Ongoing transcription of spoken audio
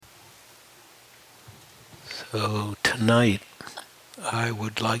So tonight I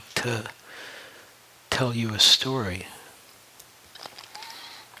would like to tell you a story,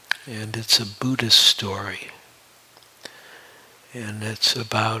 and it's a Buddhist story, and it's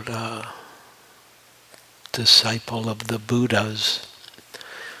about a disciple of the Buddha's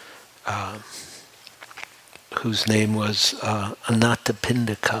whose name was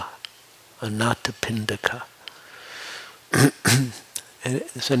Anathapindika. Anathapindika. And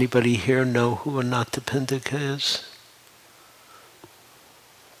does anybody here know who Anathapindika is?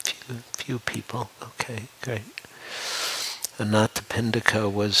 Few people. Okay, great. Anathapindika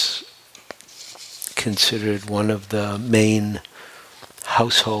was considered one of the main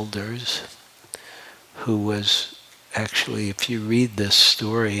householders who was actually, if you read this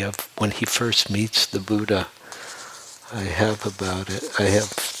story of when he first meets the Buddha, I have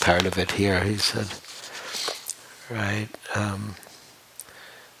part of it here. He said, right,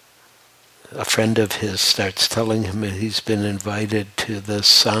 a friend of his starts telling him that he's been invited to the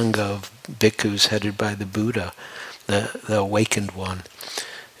Sangha of bhikkhus headed by the Buddha, the awakened one.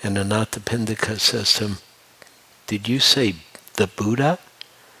 And Anathapindika says to him, "Did you say the Buddha?"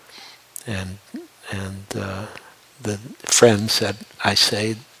 And the friend said, "I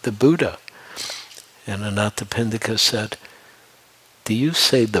say the Buddha." And Anathapindika said, "Do you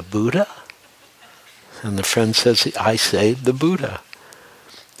say the Buddha?" And the friend says, "I say the Buddha."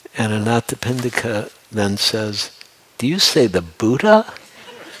 And Anathapindika then says, "Do you say the Buddha?"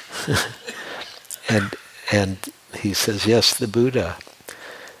 and he says, "Yes, the Buddha."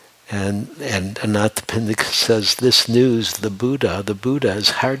 And Anathapindika says, "This news, the Buddha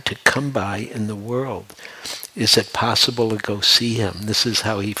is hard to come by in the world. Is it possible to go see him?" This is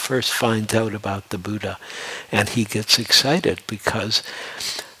how he first finds out about the Buddha. And he gets excited because,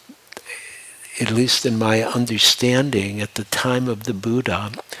 at least in my understanding, at the time of the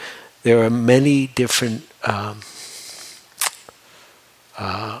Buddha, there are many different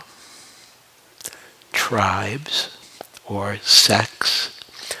tribes or sects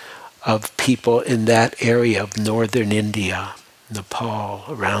of people in that area of northern India, Nepal,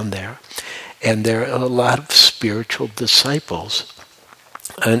 around there. And there are a lot of spiritual disciples,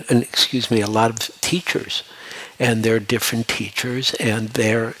 and a lot of teachers. And there are different teachers, and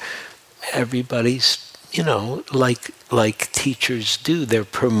everybody's, like teachers do, they're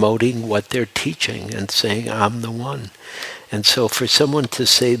promoting what they're teaching and saying, "I'm the one." And so for someone to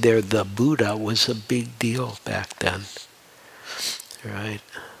say they're the Buddha was a big deal back then, right?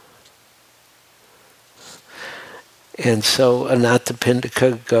 And so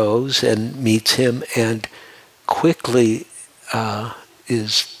Anathapindika goes and meets him and quickly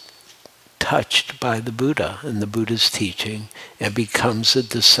is touched by the Buddha and the Buddha's teaching and becomes a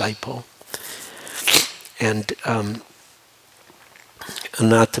disciple. And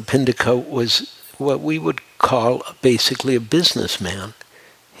Anathapindika was what we would call basically a businessman.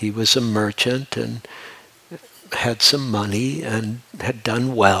 He was a merchant and had some money and had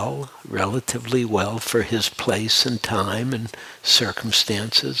done well, relatively well for his place and time and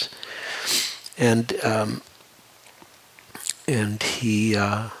circumstances. And he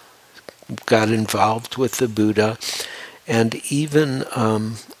got involved with the Buddha, and even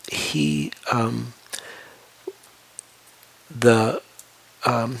the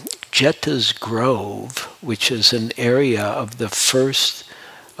Jeta's Grove, which is an area of the first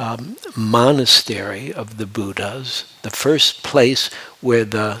monastery of the Buddhas, the first place where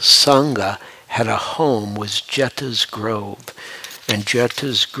the Sangha had a home was Jeta's Grove. And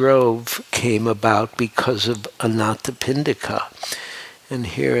Jeta's Grove came about because of Anathapindika. And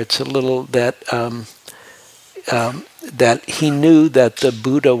here it's a little that he knew that the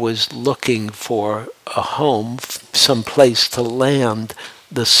Buddha was looking for a home, some place to land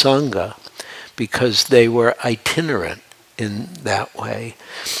the Sangha, because they were itinerant in that way,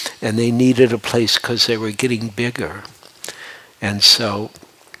 and they needed a place because they were getting bigger. And so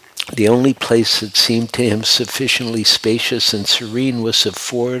the only place that seemed to him sufficiently spacious and serene was a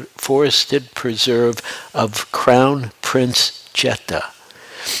forested preserve of Crown Prince Jeta.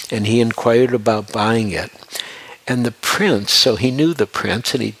 And he inquired about buying it. And the prince, so he knew the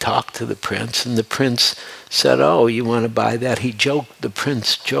prince, and he talked to the prince, and the prince said, "Oh, you want to buy that?" The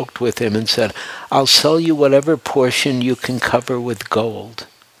prince joked with him and said, "I'll sell you whatever portion you can cover with gold."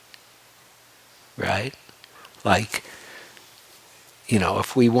 Right? Like,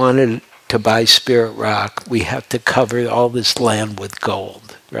 if we wanted to buy Spirit Rock, we have to cover all this land with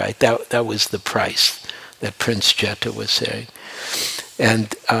gold, right? That was the price that Prince Jeta was saying.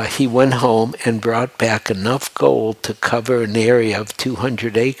 And he went home and brought back enough gold to cover an area of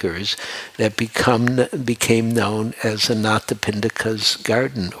 200 acres that became known as Anathapindika's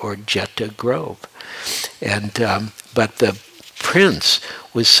garden, or Jeta Grove. And but the prince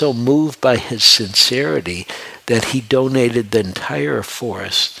was so moved by his sincerity that he donated the entire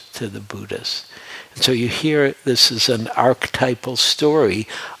forest to the Buddhists. And so you hear this is an archetypal story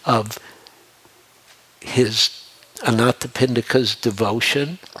of his Anathapindika's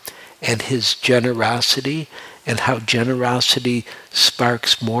devotion and his generosity, and how generosity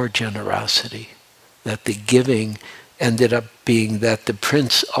sparks more generosity. That the giving ended up being that the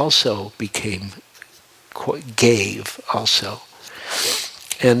prince also gave also.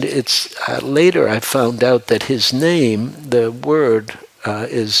 And it's later I found out that his name, the word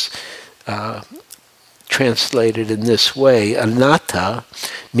is translated in this way. Anatta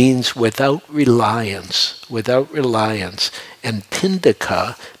means without reliance, and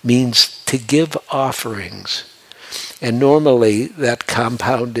pindika means to give offerings. And normally that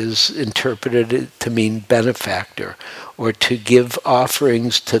compound is interpreted to mean benefactor, or to give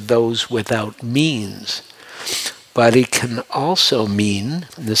offerings to those without means. But it can also mean,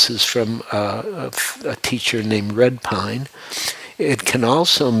 this is from a teacher named Red Pine, it can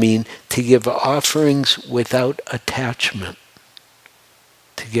also mean to give offerings without attachment.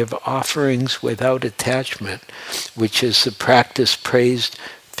 To give offerings without attachment, which is the practice praised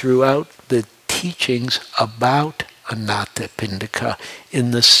throughout the teachings about Anathapindika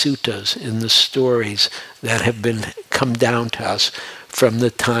in the suttas, in the stories that have come down to us from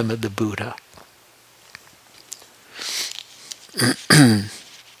the time of the Buddha.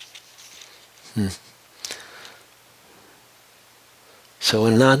 So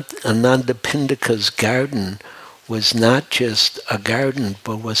Anathapindika's garden was not just a garden,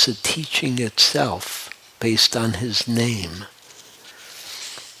 but was a teaching itself based on his name.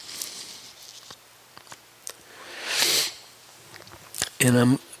 And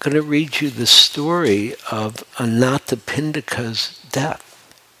I'm going to read you the story of Anathapindika's death,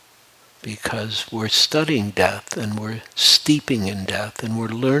 because we're studying death, and we're steeping in death, and we're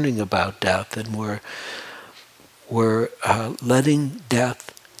learning about death, and we're letting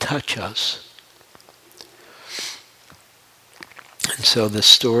death touch us. And so the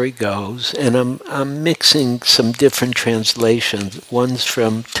story goes, and I'm mixing some different translations. One's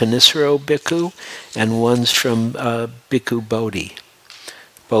from Tanisaro Bhikkhu, and one's from Bhikkhu Bodhi,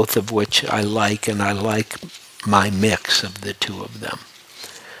 both of which I like, and I like my mix of the two of them.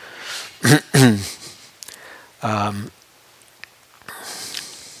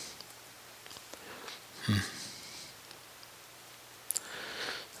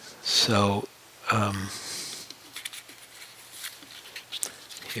 So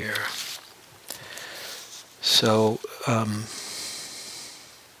here. So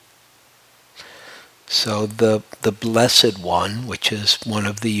the Blessed One, which is one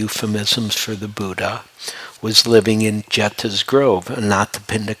of the euphemisms for the Buddha, was living in Jeta's Grove,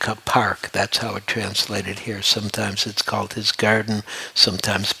 Anathapindika Park. That's how it's translated here. Sometimes it's called his garden,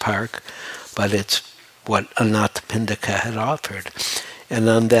 sometimes park, but it's what Anathapindika had offered. And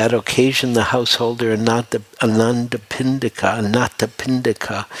on that occasion, the householder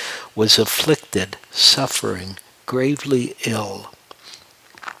Anathapindika was afflicted, suffering, gravely ill.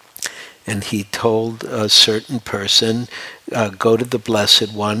 And he told a certain person, go to the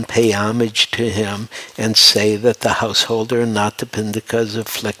Blessed One, pay homage to him, and say that the householder Anathapindika is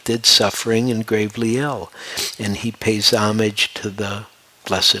afflicted, suffering, and gravely ill. And he pays homage to the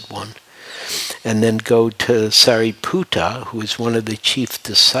Blessed One. And then go to Sariputta, who is one of the chief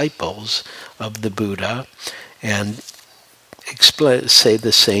disciples of the Buddha, and say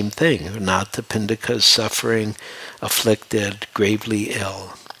the same thing. Anathapindika is suffering, afflicted, gravely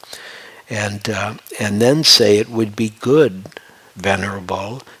ill. And then say, it would be good,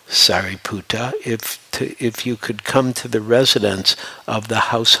 Venerable Sariputta, if you could come to the residence of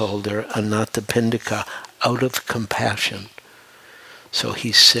the householder Anathapindika out of compassion. So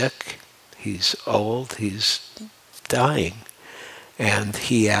he's sick, he's old, he's dying, and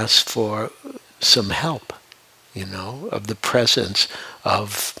he asks for some help, of the presence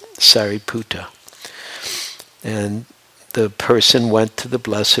of Sariputta. And the person went to the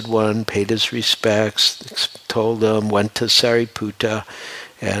Blessed One, paid his respects, told him, went to Sariputta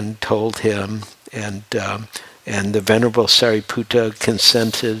and told him, and the Venerable Sariputta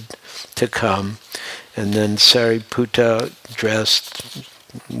consented to come. And then Sariputta dressed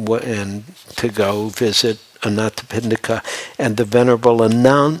and to go visit Anathapindika, and the Venerable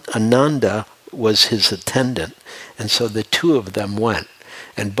Ananda was his attendant. And so the two of them went.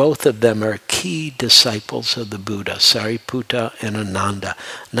 And both of them are key disciples of the Buddha, Sariputta and Ananda.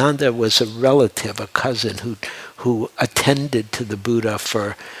 Ananda was a relative, a cousin, who attended to the Buddha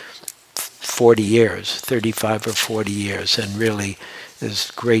for 40 years, 35 or 40 years. And really,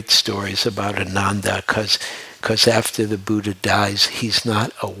 there's great stories about Ananda, because after the Buddha dies, he's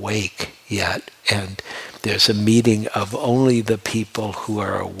not awake yet. And there's a meeting of only the people who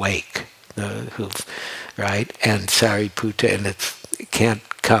are awake, right? And Sariputta, and it can't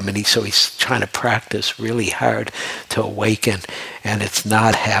come, and so he's trying to practice really hard to awaken, and it's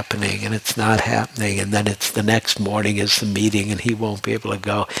not happening, and then it's the next morning is the meeting, and he won't be able to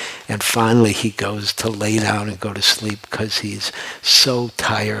go, and finally he goes to lay down and go to sleep because he's so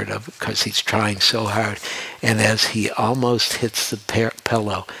tired because he's trying so hard, and as he almost hits the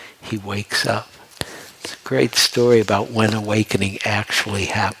pillow, he wakes up. It's a great story about when awakening actually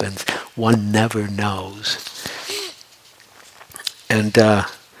happens. One never knows. And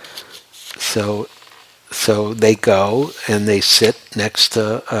so they go and they sit next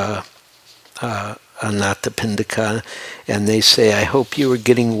to Anathapindika, and they say, "I hope you are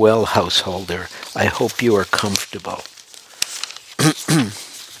getting well, householder. I hope you are comfortable.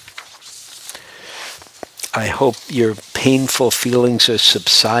 I hope your painful feelings are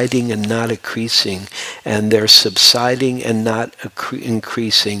subsiding and not increasing, and their subsiding and not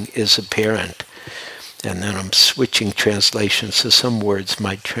increasing is apparent." And then I'm switching translations, so some words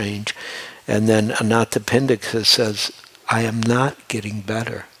might change. And then Anathapindika says, "I am not getting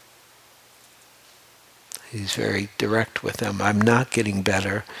better." He's very direct with them. "I'm not getting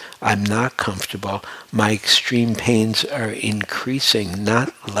better. I'm not comfortable. My extreme pains are increasing,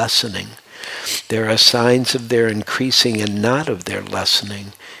 not lessening. There are signs of their increasing and not of their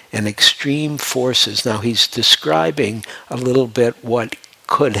lessening. And extreme forces." Now he's describing a little bit what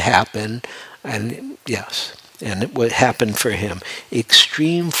could happen, and yes, and it would happen for him.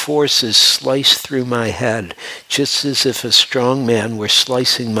 "Extreme forces slice through my head, just as if a strong man were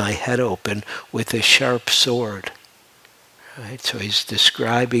slicing my head open with a sharp sword." Right? So he's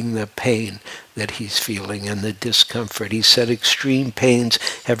describing the pain that he's feeling and the discomfort. He said, "Extreme pains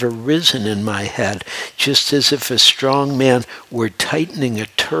have arisen in my head, just as if a strong man were tightening a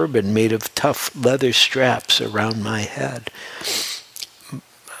turban made of tough leather straps around my head.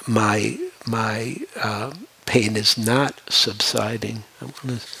 My pain is not subsiding." I'm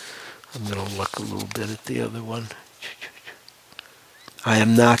going to look a little bit at the other one. "I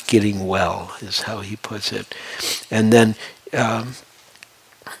am not getting well," is how he puts it. And then,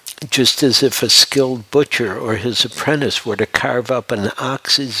 just as if a skilled butcher or his apprentice were to carve up an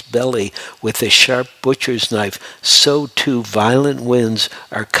ox's belly with a sharp butcher's knife, so too violent winds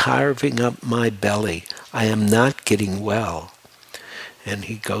are carving up my belly. I am not getting well." And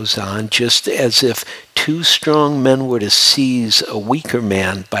he goes on, "Just as if two strong men were to seize a weaker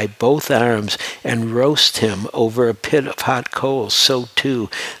man by both arms and roast him over a pit of hot coals, so too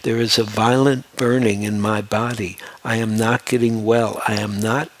there is a violent burning in my body. I am not getting well. I am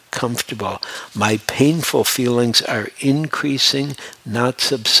not comfortable. My painful feelings are increasing, not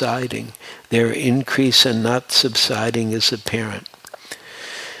subsiding. Their increase and not subsiding is apparent."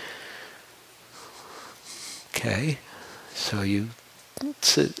 Okay, so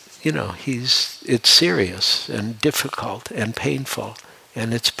it's serious and difficult and painful,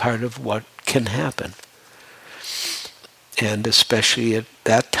 and it's part of what can happen. And especially at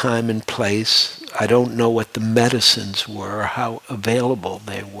that time and place, I don't know what the medicines were or how available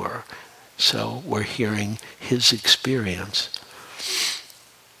they were. So we're hearing his experience.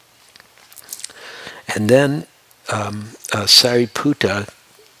 And then Sariputta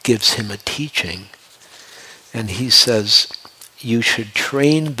gives him a teaching, and he says, "You should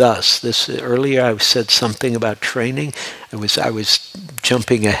train thus." This earlier I said something about training. I was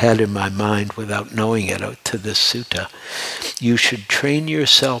jumping ahead in my mind without knowing it to this sutta. "You should train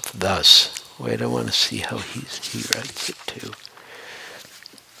yourself thus." Wait, I want to see how he writes it too.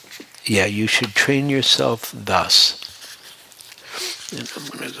 Yeah, "You should train yourself thus." And I'm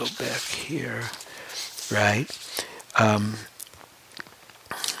going to go back here. Right?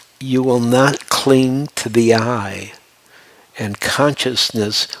 "You will not cling to the eye, and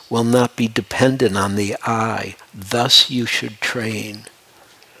consciousness will not be dependent on the eye. Thus you should train."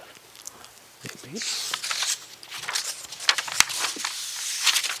 Maybe.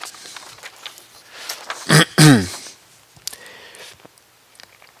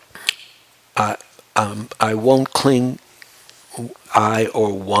 I won't cling, I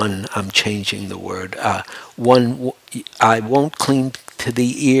or one, I'm changing the word. I won't cling to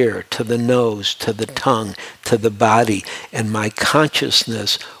the ear, to the nose, to the tongue, to the body, and my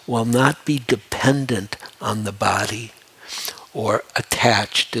consciousness will not be dependent on the body. Or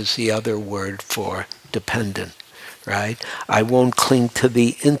attached is the other word for dependent, right? "I won't cling to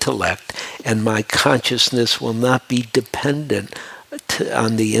the intellect, and my consciousness will not be dependent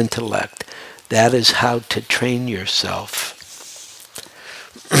on the intellect. That is how to train yourself.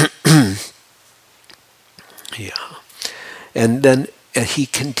 Yeah. And then he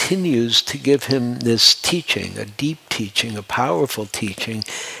continues to give him this teaching, a deep teaching, a powerful teaching,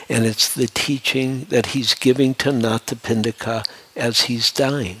 and it's the teaching that he's giving to Anathapindika as he's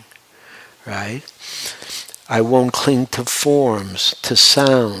dying, right? I won't cling to forms, to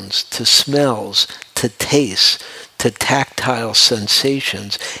sounds, to smells, to tastes, to tactile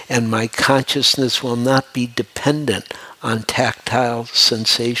sensations, and my consciousness will not be dependent on tactile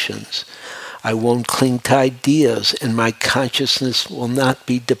sensations. I won't cling to ideas, and my consciousness will not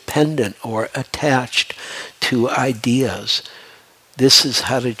be dependent or attached to ideas. This is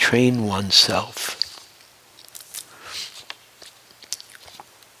how to train oneself.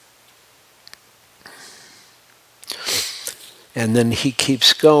 And then he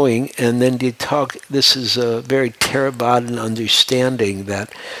keeps going, and then this is a very Theravadan understanding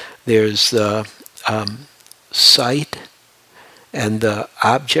that there's the sight and the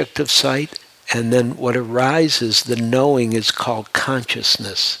object of sight, and then what arises, the knowing, is called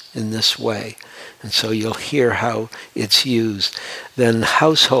consciousness in this way. And so you'll hear how it's used. Then,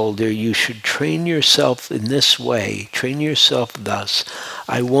 householder, you should train yourself in this way, train yourself thus.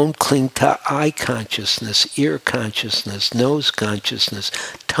 I won't cling to eye consciousness, ear consciousness, nose consciousness,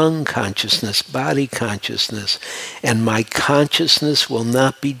 tongue consciousness, body consciousness, and my consciousness will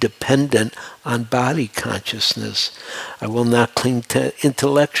not be dependent on body consciousness. I will not cling to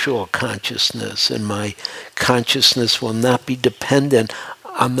intellectual consciousness, and my consciousness will not be dependent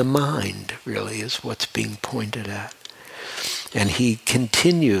on the mind, really, is what's being pointed at. And he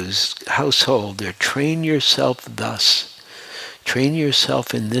continues, householder, train yourself thus. Train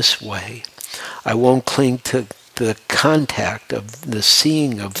yourself in this way. I won't cling to the contact of the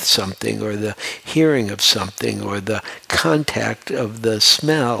seeing of something, or the hearing of something, or the contact of the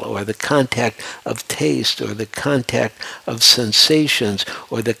smell, or the contact of taste, or the contact of sensations,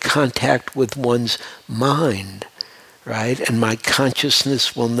 or the contact with one's mind. Right? And my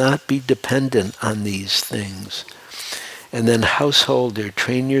consciousness will not be dependent on these things. And then, householder,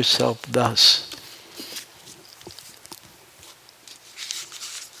 train yourself thus.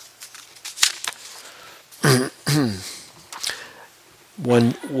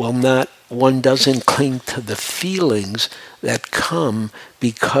 One doesn't cling to the feelings that come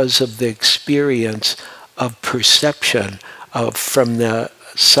because of the experience of perception from the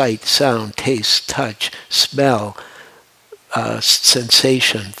sight, sound, taste, touch, smell,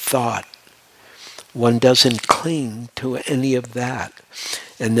 sensation, thought. One doesn't cling to any of that.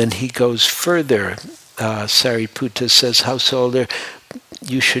 And then he goes further. Sariputta says, householder,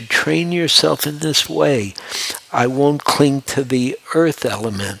 you should train yourself in this way. I won't cling to the earth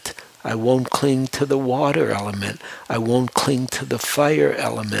element. I won't cling to the water element. I won't cling to the fire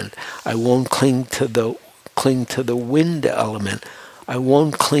element. I won't cling to the wind element. I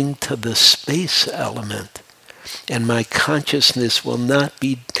won't cling to the space element. And my consciousness will not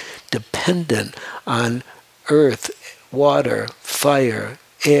be dependent on earth, water, fire,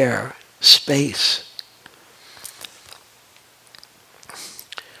 air, space.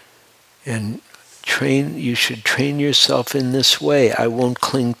 And you should train yourself in this way. I won't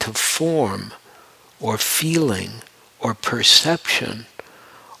cling to form, or feeling, or perception,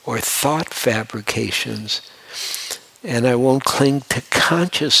 or thought fabrications. And I won't cling to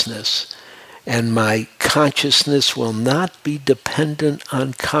consciousness. And my consciousness will not be dependent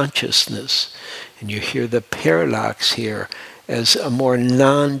on consciousness. And you hear the paradox here, as a more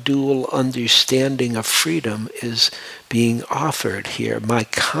non-dual understanding of freedom is being offered here. My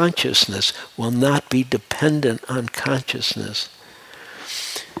consciousness will not be dependent on consciousness.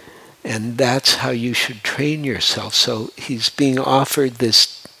 And that's how you should train yourself. So he's being offered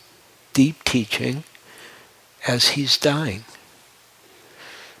this deep teaching as he's dying.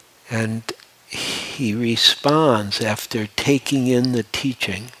 And he responds after taking in the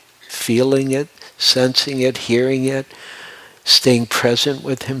teaching, feeling it, sensing it, hearing it, staying present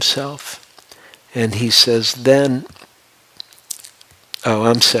with himself. And he says then,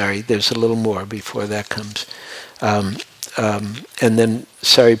 there's a little more before that comes. And then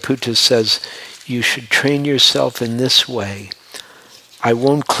Sariputta says, you should train yourself in this way. I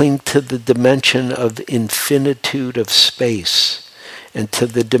won't cling to the dimension of infinitude of space, and to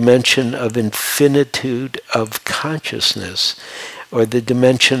the dimension of infinitude of consciousness, or the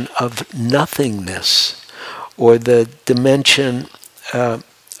dimension of nothingness, or the dimension I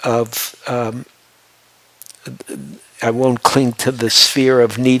won't cling to the sphere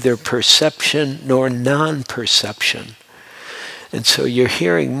of neither perception nor non-perception. And so you're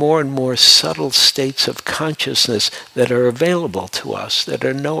hearing more and more subtle states of consciousness that are available to us, that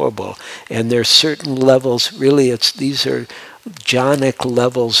are knowable. And there are certain levels, really these are jhanic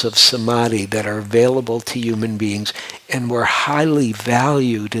levels of samadhi that are available to human beings and were highly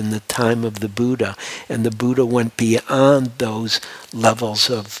valued in the time of the Buddha. And the Buddha went beyond those levels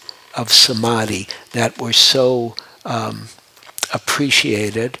of samadhi that were so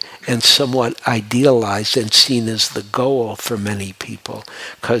appreciated and somewhat idealized and seen as the goal for many people,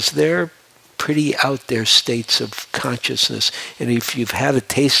 because they're pretty out there states of consciousness, and if you've had a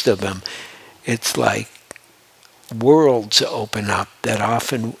taste of them, it's like worlds open up that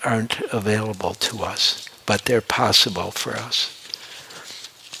often aren't available to us, but they're possible for us.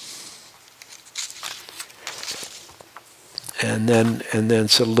 And then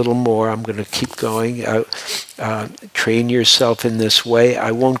it's a little more. I'm going to keep going. Train yourself in this way. I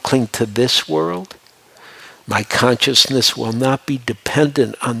won't cling to this world. My consciousness will not be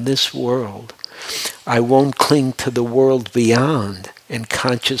dependent on this world. I won't cling to the world beyond, and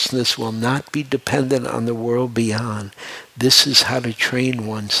consciousness will not be dependent on the world beyond. This is how to train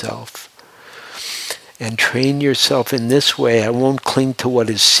oneself. And train yourself in this way. I won't cling to what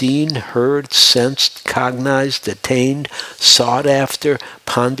is seen, heard, sensed, cognized, attained, sought after,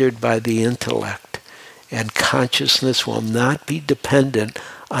 pondered by the intellect. And consciousness will not be dependent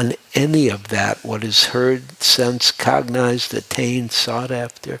on any of that, what is heard, sensed, cognized, attained, sought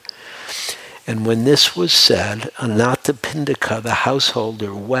after. And when this was said, Anathapindika, the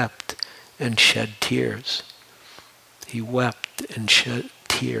householder, wept and shed tears. He wept and shed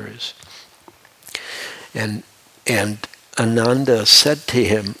tears. And Ananda said to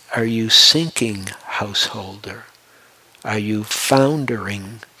him, are you sinking, householder? Are you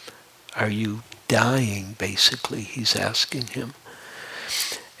foundering? Are you dying, basically, he's asking him.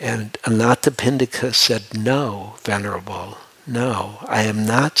 And Anathapindika said, no, Venerable, no, I am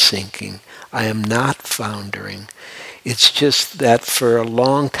not sinking. I am not foundering. It's just that for a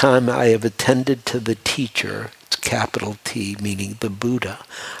long time I have attended to the teacher, it's capital T, meaning the Buddha.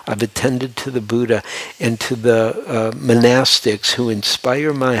 I've attended to the Buddha and to the monastics who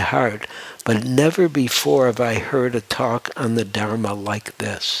inspire my heart, but never before have I heard a talk on the Dharma like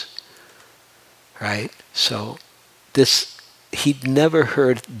this. Right? So he'd never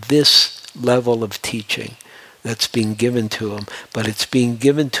heard this level of teaching that's being given to him, but it's being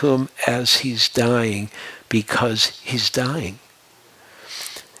given to him as he's dying, because he's dying.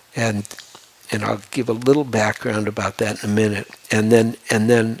 And I'll give a little background about that in a minute. And then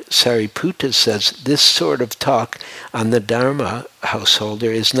Sariputta says this sort of talk on the Dharma,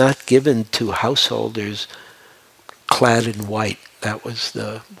 householder, is not given to householders clad in white. That was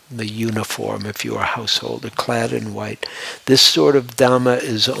the uniform if you were a householder, clad in white. This sort of Dhamma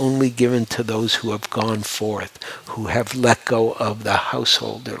is only given to those who have gone forth, who have let go of the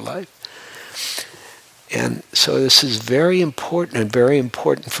householder life. And so this is very important, and very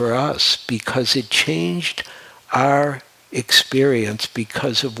important for us, because it changed our experience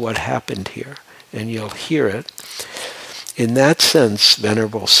because of what happened here. And you'll hear it. In that sense,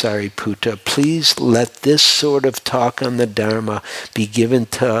 Venerable Sariputta, please let this sort of talk on the Dharma be given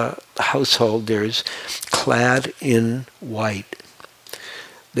to householders clad in white.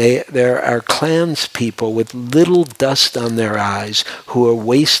 There are clanspeople with little dust on their eyes who are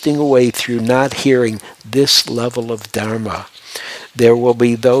wasting away through not hearing this level of Dharma. There will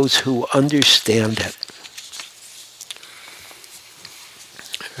be those who understand it.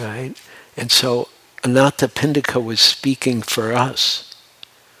 Right? And so Anathapindika was speaking for us,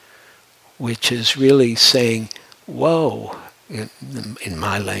 which is really saying, whoa, in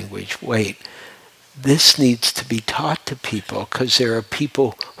my language, wait, this needs to be taught to people, because there are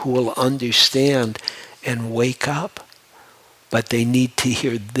people who will understand and wake up, but they need to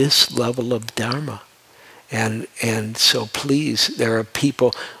hear this level of Dharma. And so please, there are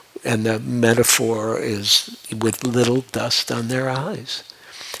people, and the metaphor is with little dust on their eyes.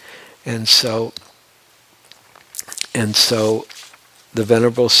 And so the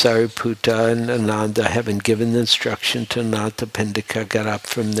Venerable Sariputta and Ananda, having given the instruction to Anathapindika, got up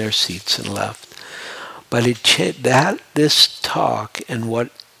from their seats and left. But this talk and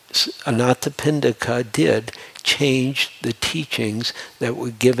what Anathapindika did changed the teachings that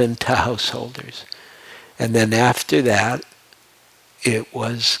were given to householders. And then after that, it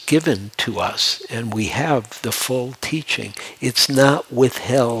was given to us, and we have the full teaching. It's not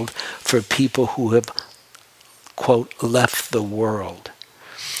withheld for people who have, quote, left the world.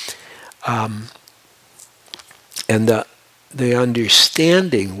 And the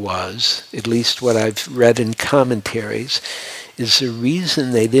understanding was, at least what I've read in commentaries, is the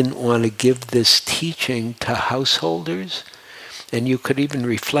reason they didn't want to give this teaching to householders And you could even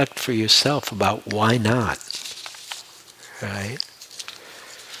reflect for yourself about why not, right?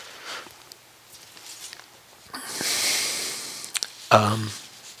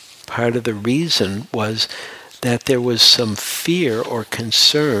 Part of the reason was that there was some fear or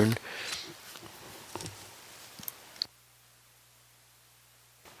concern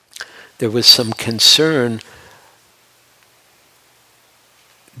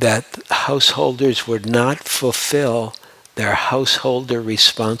that householders would not fulfill their householder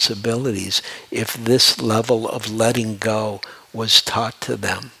responsibilities if this level of letting go was taught to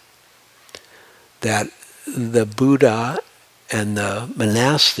them. That the Buddha and the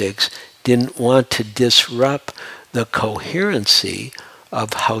monastics didn't want to disrupt the coherency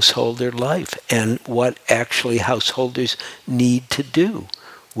of householder life and what actually householders need to do,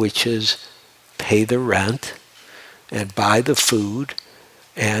 which is pay the rent and buy the food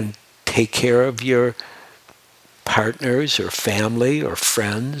and take care of your partners or family or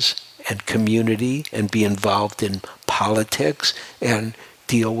friends and community and be involved in politics and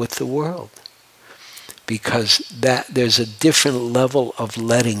deal with the world. Because there's a different level of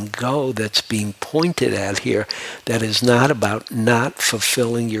letting go that's being pointed at here that is not about not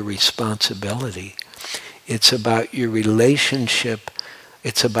fulfilling your responsibility. It's about your relationship.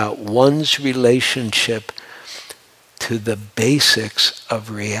 It's about one's relationship to the basics of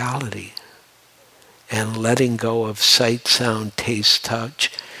reality and letting go of sight, sound, taste,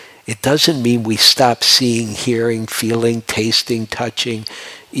 touch. It doesn't mean we stop seeing, hearing, feeling, tasting, touching,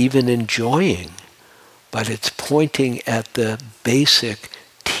 even enjoying. But it's pointing at the basic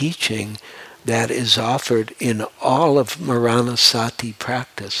teaching that is offered in all of Maranasati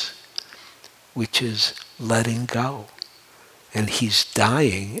practice, which is letting go. And he's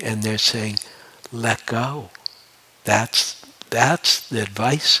dying, and they're saying, let go. That's the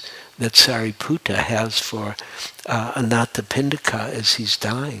advice that Sariputta has for Anathapindika as he's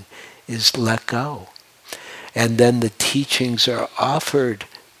dying, is let go. And then the teachings are offered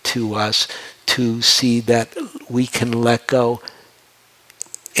to us to see that we can let go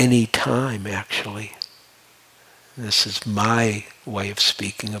any time, actually. This is my way of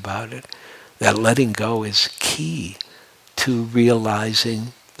speaking about it. That letting go is key to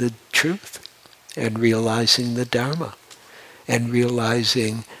realizing the truth and realizing the Dharma and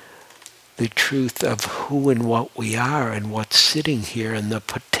realizing the truth of who and what we are and what's sitting here and the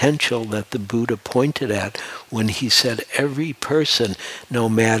potential that the Buddha pointed at when he said every person, no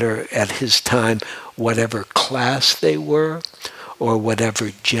matter at his time, whatever class they were, or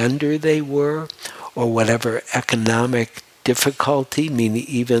whatever gender they were, or whatever economic difficulty, meaning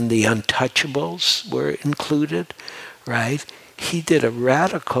even the untouchables were included, right? He did a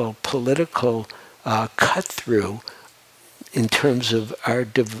radical political cut-through in terms of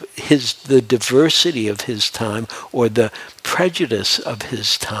the diversity of his time or the prejudice of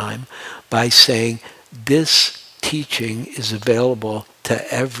his time by saying this teaching is available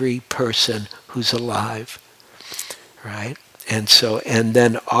to every person who's alive, right? And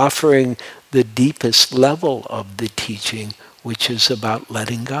then offering the deepest level of the teaching, which is about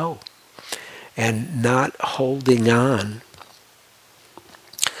letting go and not holding on.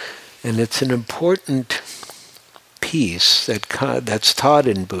 And it's an important piece that's taught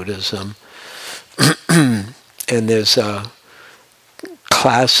in Buddhism. And there's a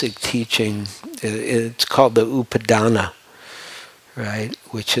classic teaching, it's called the Upadana, right,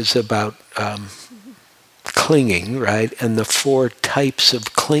 which is about clinging, right, and the 4 types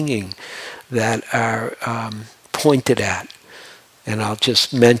of clinging that are pointed at. And I'll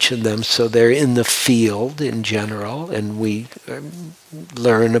just mention them so they're in the field in general, and we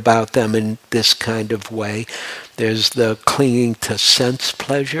learn about them in this kind of way. There's the clinging to sense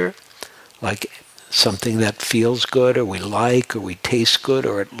pleasure, like something that feels good, or we like, or we taste good,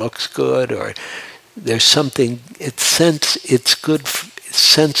 or it looks good, or there's something, it's good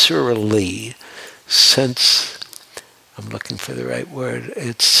sensorily, I'm looking for the right word,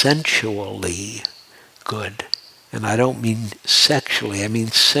 it's sensually good. And I don't mean sexually, I mean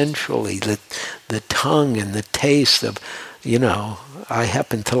sensually, the tongue and the taste of, I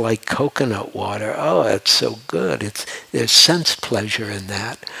happen to like coconut water. Oh, it's so good. There's sense pleasure in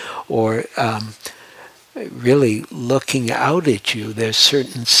that. Or really looking out at you, there's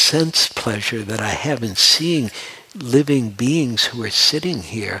certain sense pleasure that I have in seeing living beings who are sitting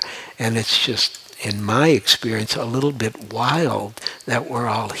here. And it's just, in my experience, a little bit wild that we're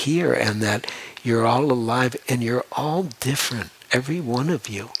all here and that you're all alive and you're all different, every one of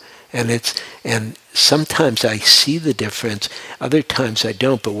you. And sometimes I see the difference, other times I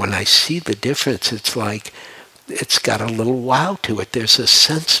don't, but when I see the difference, it's like, it's got a little wow to it. There's a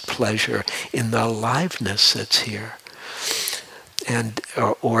sense pleasure in the aliveness that's here.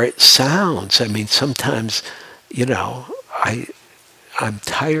 or it sounds. I mean, sometimes, I'm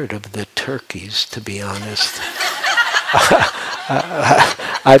tired of the turkeys, to be honest.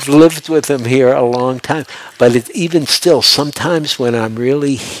 I've lived with them here a long time, but even still, sometimes when I'm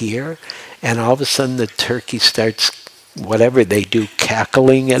really here, and all of a sudden the turkey starts, whatever they do,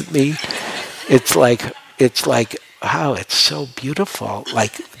 cackling at me, it's like, wow, it's so beautiful.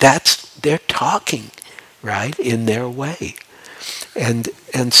 Like they're talking, right, in their way. And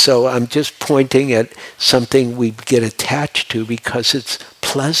so I'm just pointing at something we get attached to because it's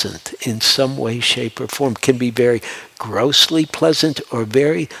pleasant in some way, shape, or form. It can be very grossly pleasant or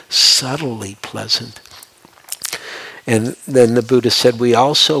very subtly pleasant. And then the Buddha said, we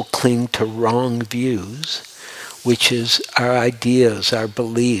also cling to wrong views, which is our ideas, our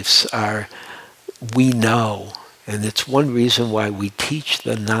beliefs, we know. And it's one reason why we teach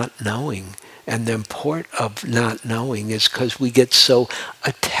the not knowing. And the import of not knowing is because we get so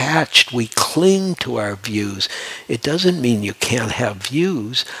attached, we cling to our views. It doesn't mean you can't have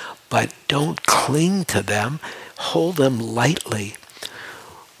views, but don't cling to them, hold them lightly.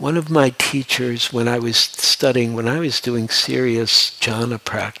 One of my teachers, when I was doing serious jhana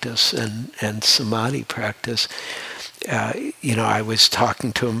practice and samadhi practice, I was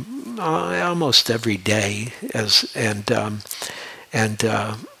talking to him almost every day, and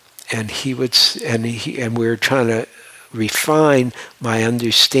we were trying to refine my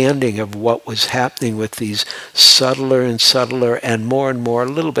understanding of what was happening with these subtler and more, a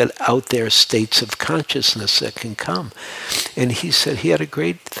little bit out there states of consciousness that can come. And he said, he had a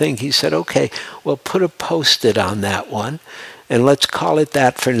great thing. He said, okay, well, put a Post-it on that one, and let's call it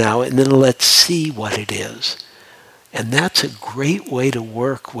that for now, and then let's see what it is. And that's a great way to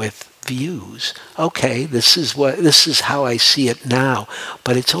work with views. Okay, this is how I see it now,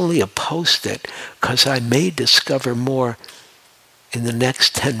 but it's only a Post-it because I may discover more in the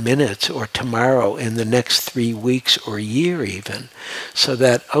next 10 minutes or tomorrow, in the next 3 weeks or a year even. So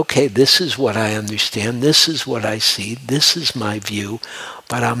that, okay, this is what I understand, this is what I see, this is my view,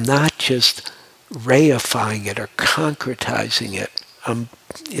 but I'm not just reifying it or concretizing it.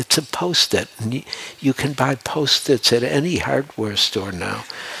 It's a Post-it. And you can buy Post-its at any hardware store now.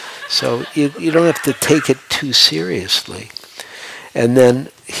 So you don't have to take it too seriously. And then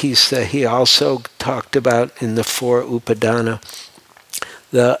he also talked about in the 4 Upadana,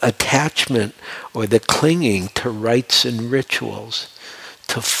 the attachment or the clinging to rites and rituals,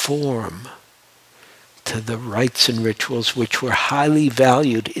 to form, to the rites and rituals which were highly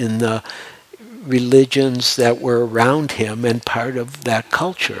valued in the religions that were around him and part of that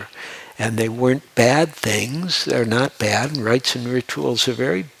culture. And they weren't bad things. They're not bad. And rites and rituals are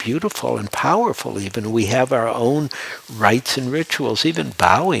very beautiful and powerful even. We have our own rites and rituals. Even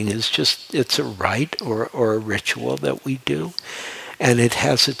bowing is it's a rite or a ritual that we do. And it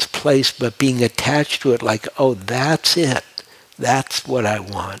has its place, but being attached to it like, oh, that's it. That's what I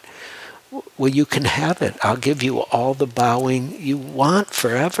want. Well, you can have it. I'll give you all the bowing you want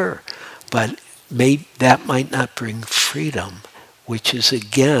forever. But that might not bring freedom, which is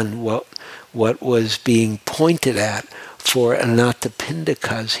again what was being pointed at for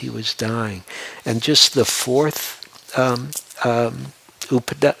Anathapindika as he was dying. And just the 4th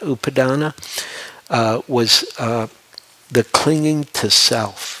Upadana was the clinging to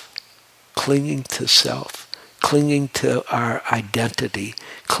self, clinging to our identity,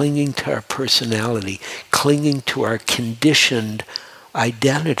 clinging to our personality, clinging to our conditioned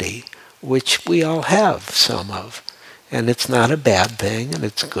identity, which we all have some of. And it's not a bad thing, and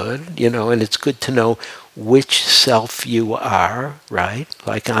it's good, and it's good to know which self you are, right?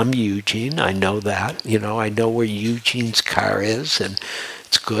 Like I'm Eugene, I know that, I know where Eugene's car is, and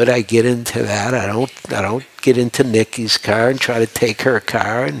it's good I get into that. I don't get into Nikki's car and try to take her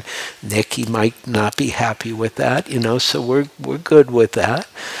car, and Nikki might not be happy with that, so we're good with that.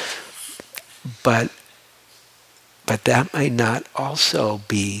 But that might not also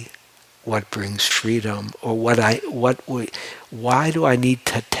be what brings freedom, or why do I need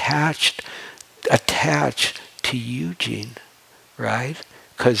to attach to Eugene, right?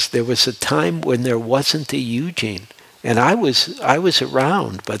 Because there was a time when there wasn't a Eugene, and I was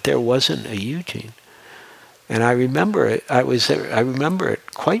around, but there wasn't a Eugene. And I remember it. I remember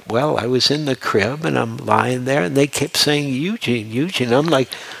it quite well. I was in the crib and I'm lying there, and they kept saying Eugene, Eugene. I'm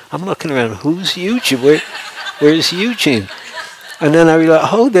looking around. Who's Eugene? Where's Eugene? And then I realized,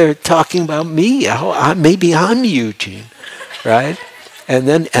 oh, they're talking about me. Maybe I'm Eugene, right? And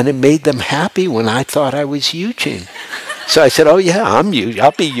it made them happy when I thought I was Eugene. So I said, oh yeah, I'm Eugene.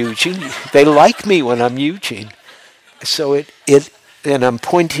 I'll be Eugene. They like me when I'm Eugene. So and I'm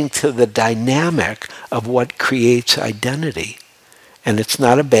pointing to the dynamic of what creates identity. And it's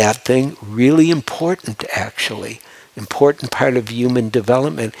not a bad thing, really important actually, important part of human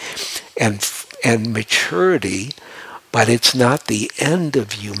development and maturity, but it's not the end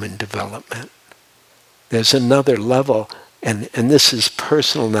of human development. There's another level, and this is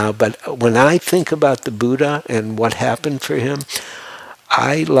personal now, but when I think about the Buddha and what happened for him,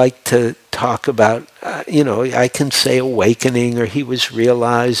 I like to talk about, I can say awakening, or he was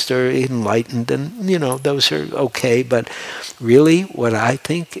realized, or enlightened, and, those are okay, but really what I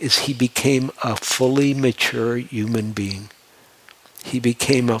think is he became a fully mature human being. He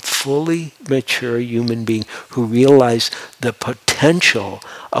became a fully mature human being who realized the potential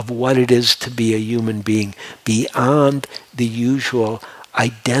of what it is to be a human being beyond the usual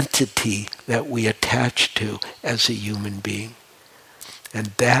identity that we attach to as a human being. And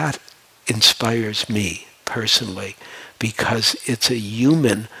that inspires me personally because it's a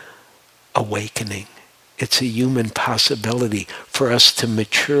human awakening. It's a human possibility for us to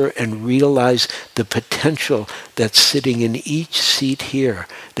mature and realize the potential that's sitting in each seat here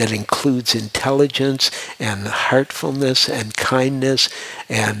that includes intelligence and heartfulness and kindness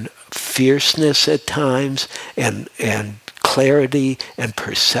and fierceness at times and clarity and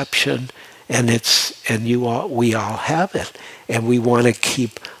perception. And we all have it. And we want to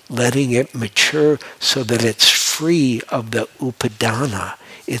keep letting it mature so that it's free of the upadana.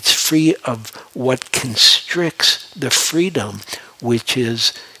 It's free of what constricts the freedom, which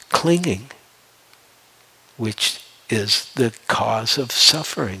is clinging, which is the cause of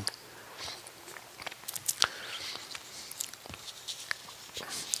suffering.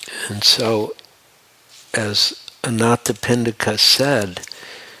 And so, as Anathapindika said,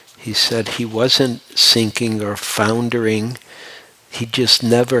 he said he wasn't sinking or foundering. He just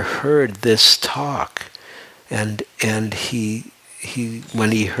never heard this talk. And he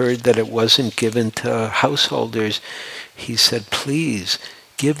when he heard that it wasn't given to householders, he said, please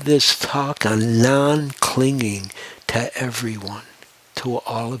give this talk on non-clinging to everyone, to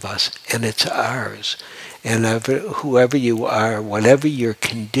all of us, and it's ours. And whoever you are, whatever your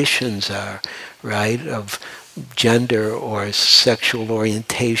conditions are, right, of gender or sexual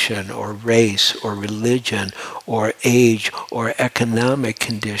orientation or race or religion or age or economic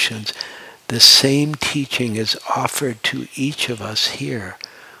conditions, the same teaching is offered to each of us here,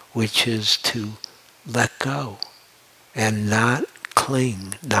 which is to let go and not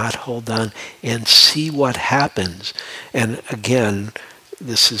cling, not hold on, and see what happens. And again,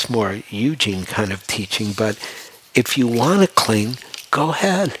 this is more Eugene kind of teaching, but if you want to cling, go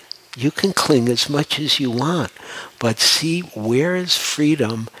ahead. You can cling as much as you want, but see where is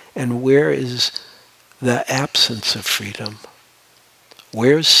freedom and where is the absence of freedom.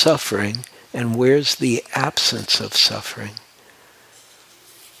 Where's suffering and where's the absence of suffering?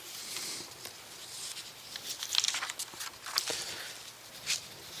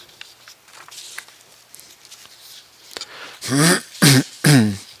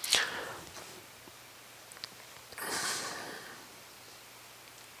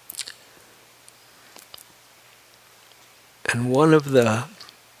 And one of the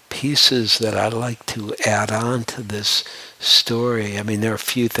pieces that I like to add on to this story, there are a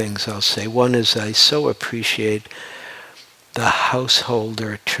few things I'll say. One is I so appreciate the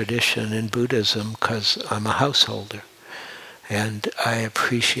householder tradition in Buddhism because I'm a householder. And I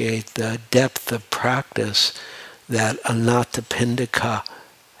appreciate the depth of practice that Anathapindika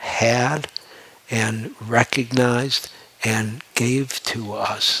had and recognized and gave to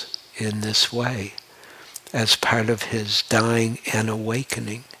us in this way as part of his dying and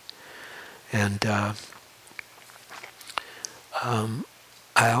awakening. And I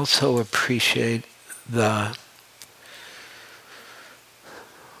also appreciate the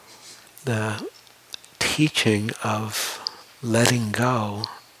teaching of letting go,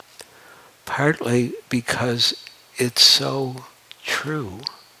 partly because it's so true,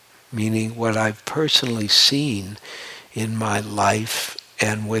 meaning what I've personally seen in my life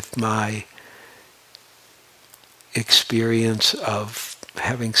and with my experience of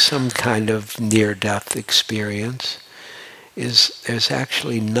having some kind of near-death experience is there's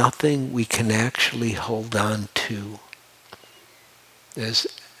actually nothing we can actually hold on to. There's,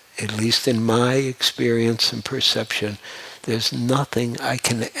 at least in my experience and perception, there's nothing I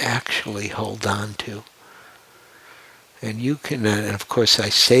can actually hold on to. And you can, and of course I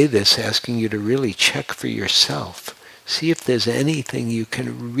say this asking you to really check for yourself. See if there's anything you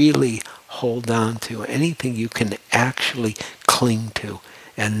can really hold on to, anything you can actually cling to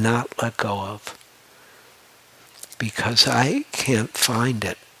and not let go of. Because I can't find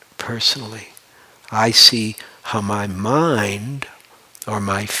it personally. I see how my mind or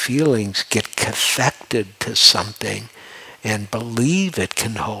my feelings get connected to something, and believe it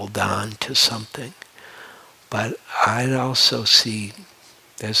can hold on to something. But I also see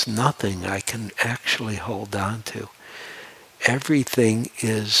there's nothing I can actually hold on to. Everything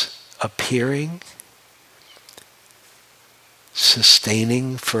is appearing,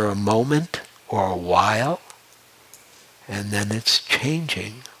 sustaining for a moment or a while, and then it's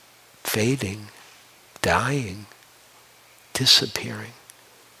changing, fading, dying, disappearing.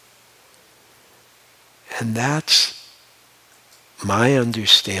 And that's my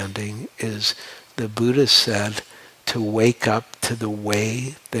understanding. Is the Buddha said to wake up to the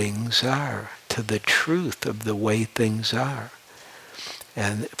way things are, to the truth of the way things are.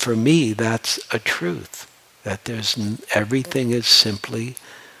 And for me, that's a truth, that everything is simply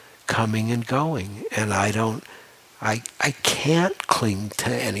coming and going, and I can't cling to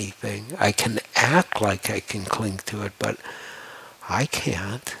anything. I can act like I can cling to it, but I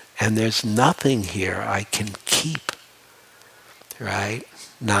can't. And there's nothing here I can keep, right?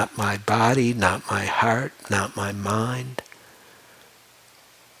 Not my body, not my heart, not my mind.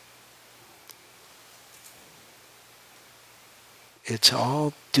 It's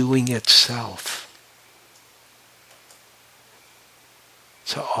all doing itself.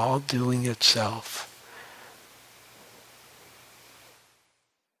 It's all doing itself.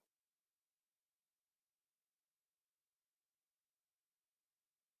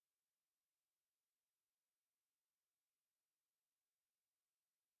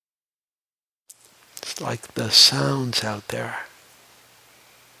 It's like the sounds out there.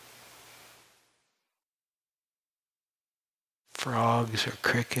 Frogs or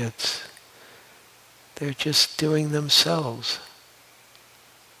crickets, they're just doing themselves.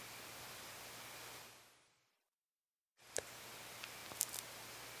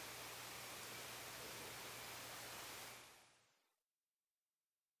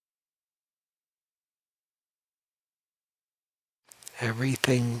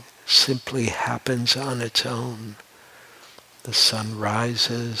 Everything simply happens on its own. The sun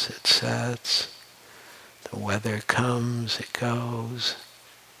rises, it sets, the weather comes, it goes.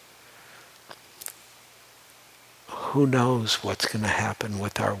 Who knows what's going to happen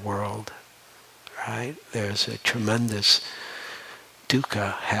with our world, right? There's a tremendous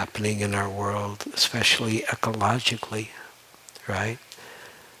dukkha happening in our world, especially ecologically, right?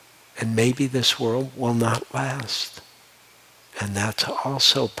 And maybe this world will not last. And that's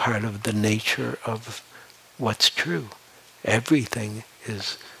also part of the nature of what's true. Everything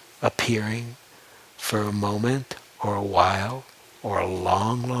is appearing for a moment or a while or a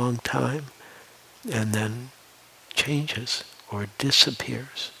long, long time, and then changes or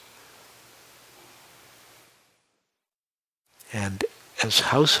disappears. And as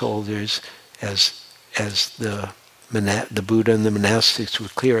householders, as the Buddha and the monastics were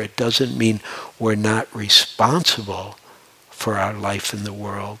clear, it doesn't mean we're not responsible for our life in the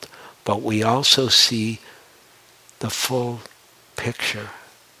world, but we also see the full picture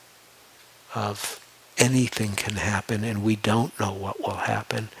of anything can happen, and we don't know what will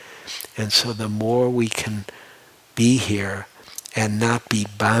happen. And so the more we can be here and not be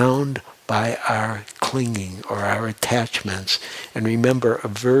bound by our clinging or our attachments, and remember,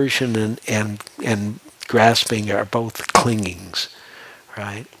 aversion and grasping are both clingings,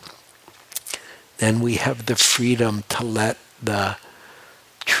 right? Then we have the freedom to let the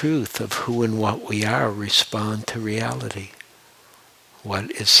truth of who and what we are respond to reality. What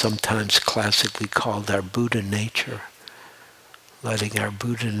is sometimes classically called our Buddha nature. Letting our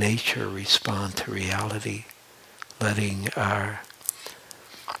Buddha nature respond to reality. Letting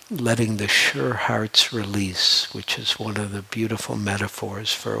the sure heart's release, which is one of the beautiful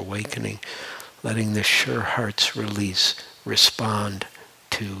metaphors for awakening. Letting the sure heart's release respond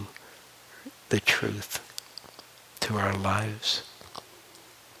to the truth, to our lives.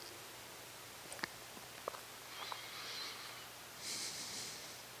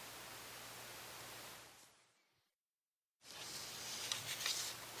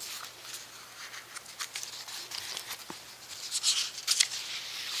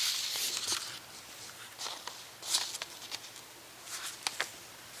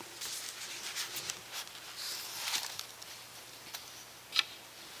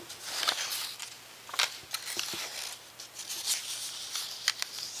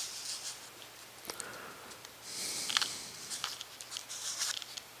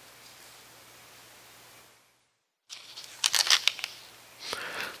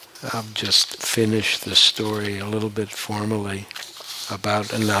 I'll just finish the story a little bit formally about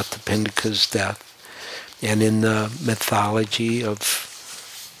Anathapindika's death. And in the mythology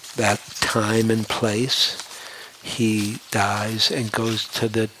of that time and place, he dies and goes to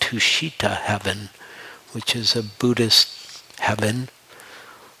the Tushita heaven, which is a Buddhist heaven,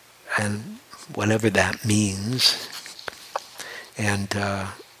 and whatever that means. And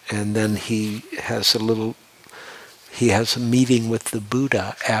then he has a meeting with the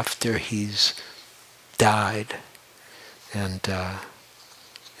Buddha after he's died, and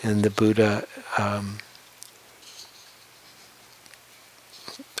the Buddha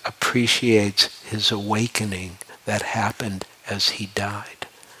appreciates his awakening that happened as he died,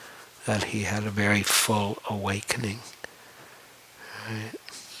 that he had a very full awakening. Right?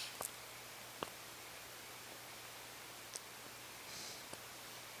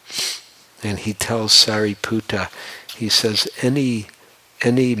 And he tells Sariputta, he says, any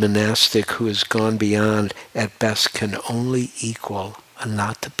monastic who has gone beyond at best can only equal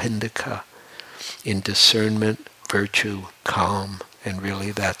Anathapindika in discernment, virtue, calm, and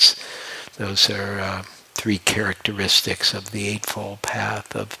really those are three characteristics of the Eightfold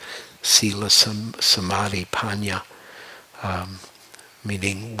Path of Sila, Samadhi, Panya,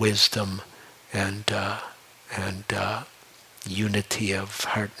 meaning wisdom and unity of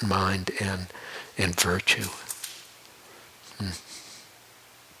heart and mind and virtue.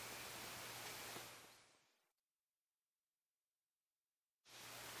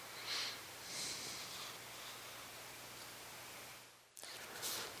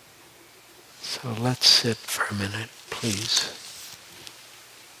 So let's sit for a minute, please.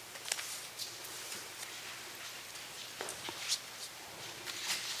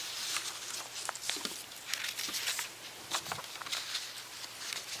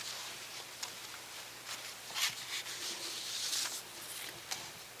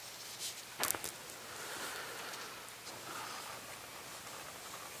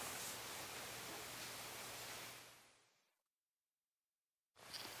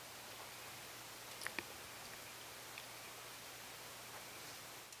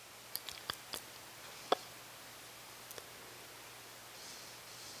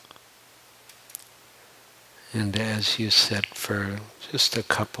 And as you sit for just a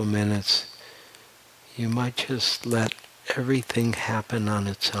couple minutes, you might just let everything happen on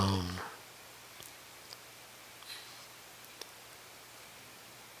its own.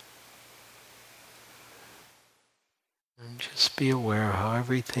 And just be aware how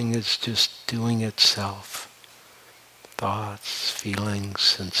everything is just doing itself. Thoughts, feelings,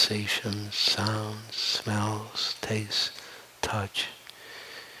 sensations, sounds, smells, tastes, touch.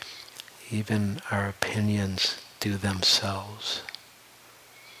 Even our opinions do themselves.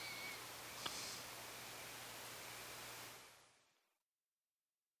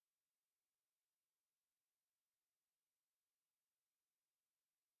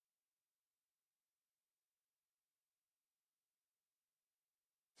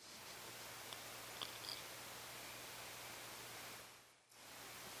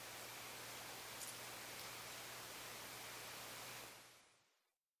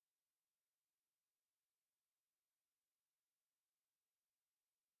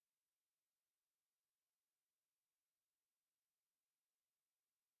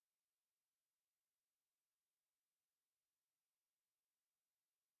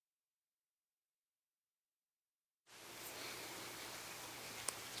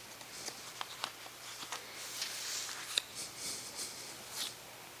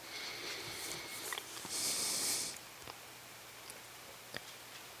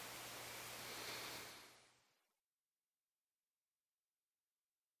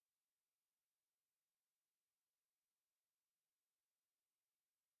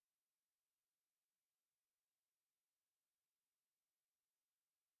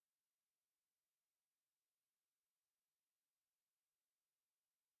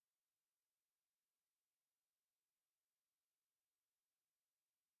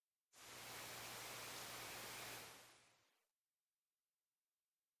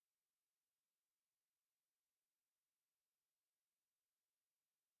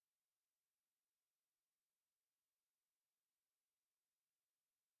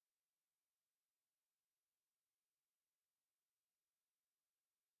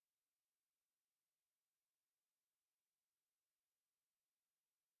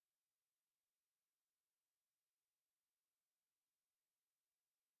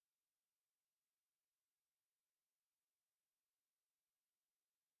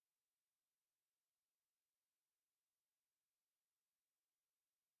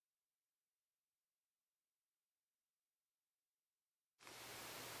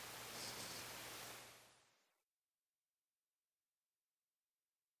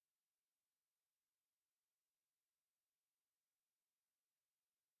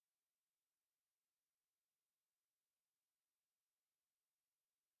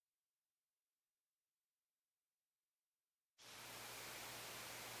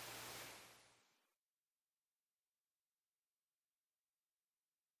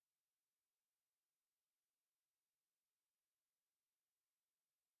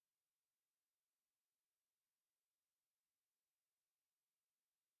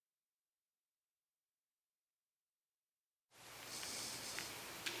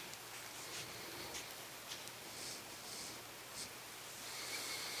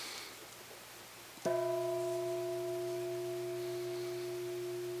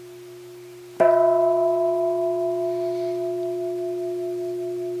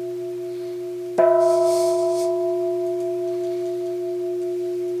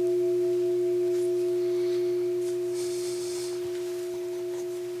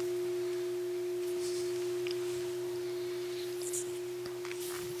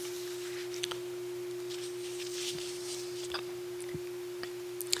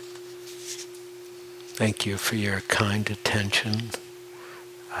 Thank you for your kind attention.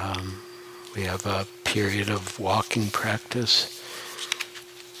 We have a period of walking practice.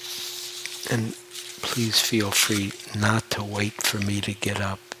 And please feel free not to wait for me to get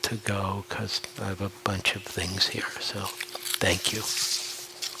up to go, because I have a bunch of things here. So thank you.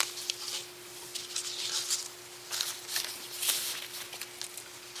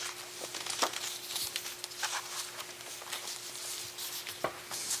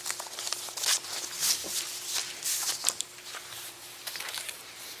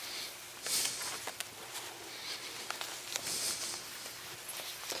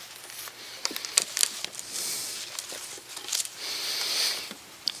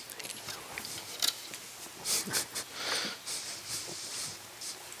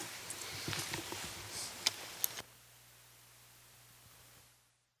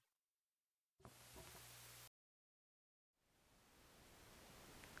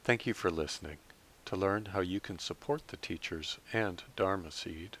 Thank you for listening. To learn how you can support the teachers and Dharma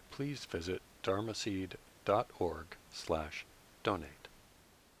Seed, please visit dharmaseed.org/donate.